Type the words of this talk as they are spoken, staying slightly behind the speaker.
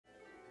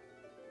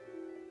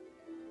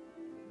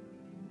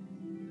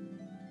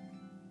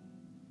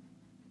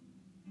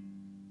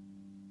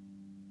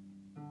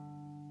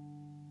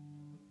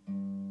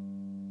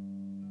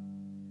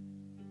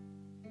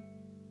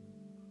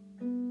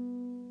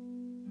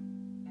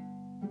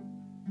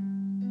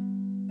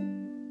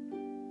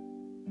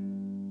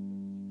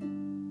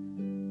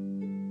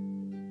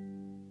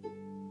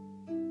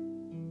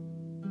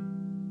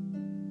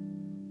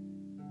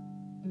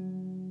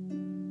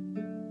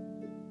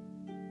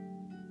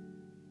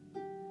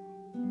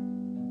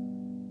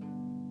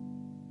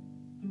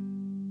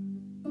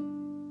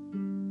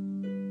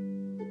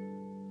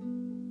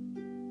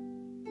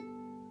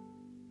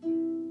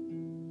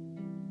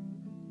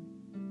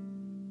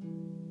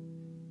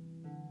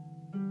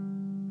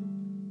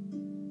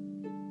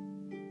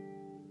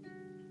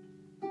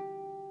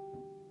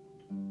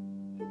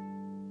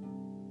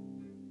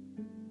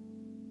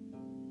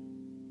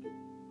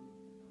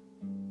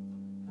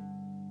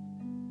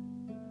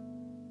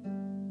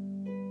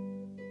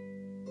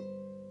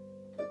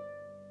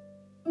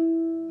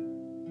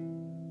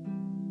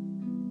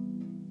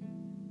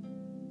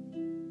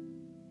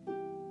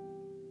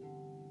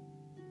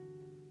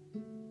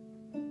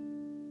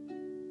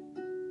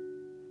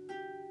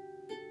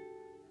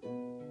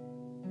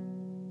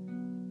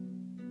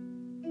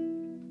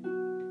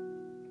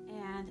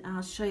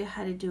I'll show you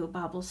how to do a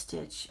bobble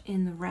stitch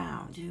in the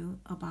round. Do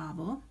a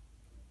bobble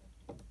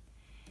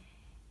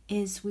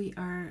is we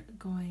are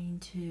going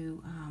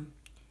to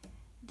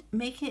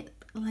make it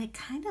like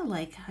kind of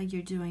like how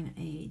you're doing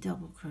a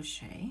double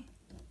crochet.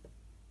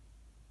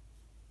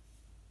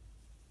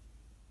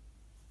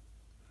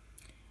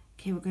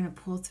 Okay, we're going to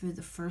pull through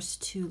the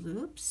first 2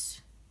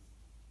 loops,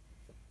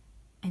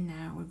 and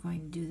now we're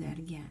going to do that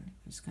again.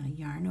 We're just going to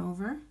yarn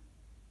over,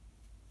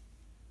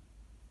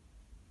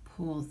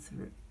 pull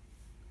through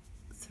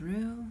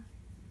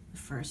the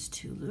first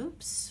 2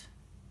 loops,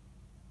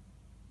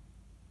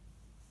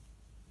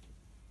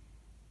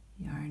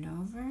 yarn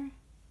over,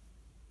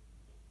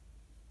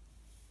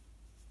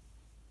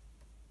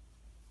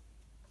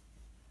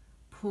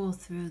 pull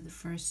through the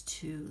first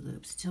 2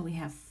 loops till we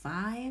have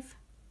 5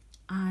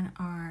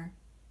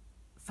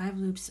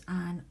 loops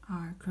on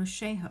our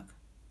crochet hook.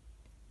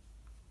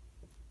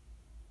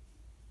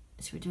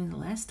 So we're doing the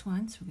last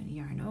one, so we're going to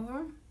yarn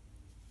over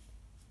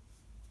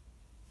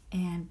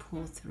and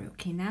pull through.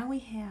 Okay, now we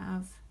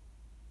have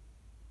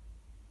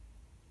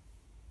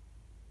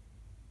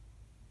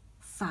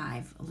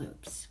 5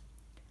 loops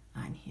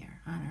on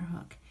here on our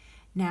hook.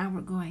 Now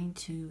we're going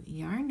to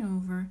yarn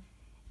over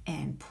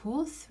and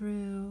pull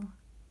through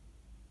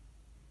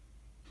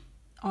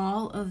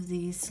all of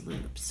these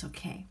loops.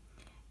 Okay,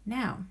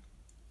 now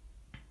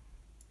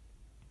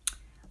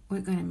we're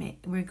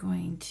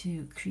going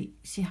to create,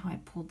 see how I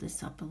pulled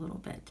this up a little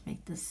bit to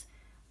make this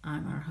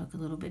on our hook a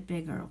little bit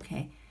bigger.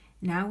 Okay,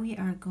 now we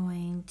are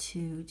going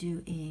to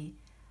do a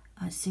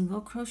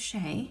single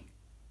crochet,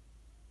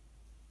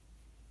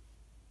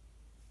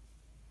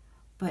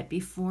 but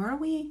before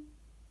we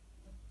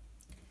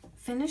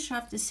finish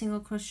off the single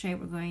crochet,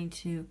 we're going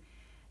to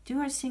do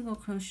our single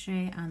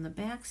crochet on the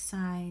back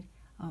side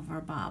of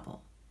our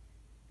bobble.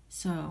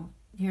 So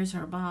here's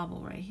our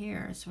bobble right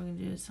here, so we're going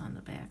to do this on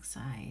the back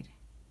side.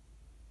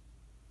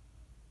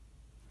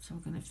 So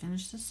we're going to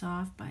finish this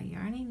off by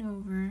yarning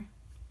over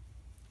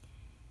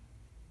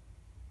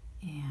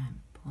and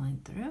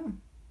pulling through.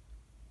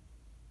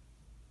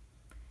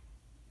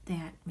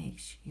 That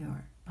makes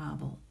your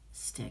bobble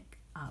stick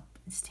up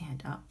and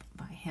stand up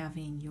by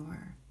having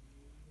your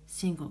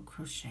single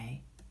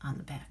crochet on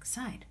the back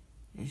side.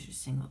 There's your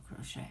single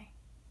crochet.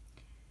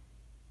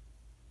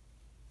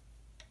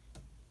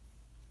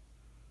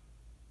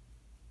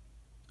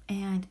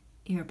 And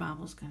your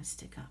bobble's going to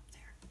stick up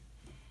there.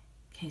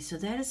 Okay, so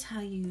that is how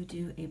you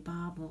do a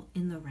bobble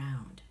in the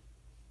round.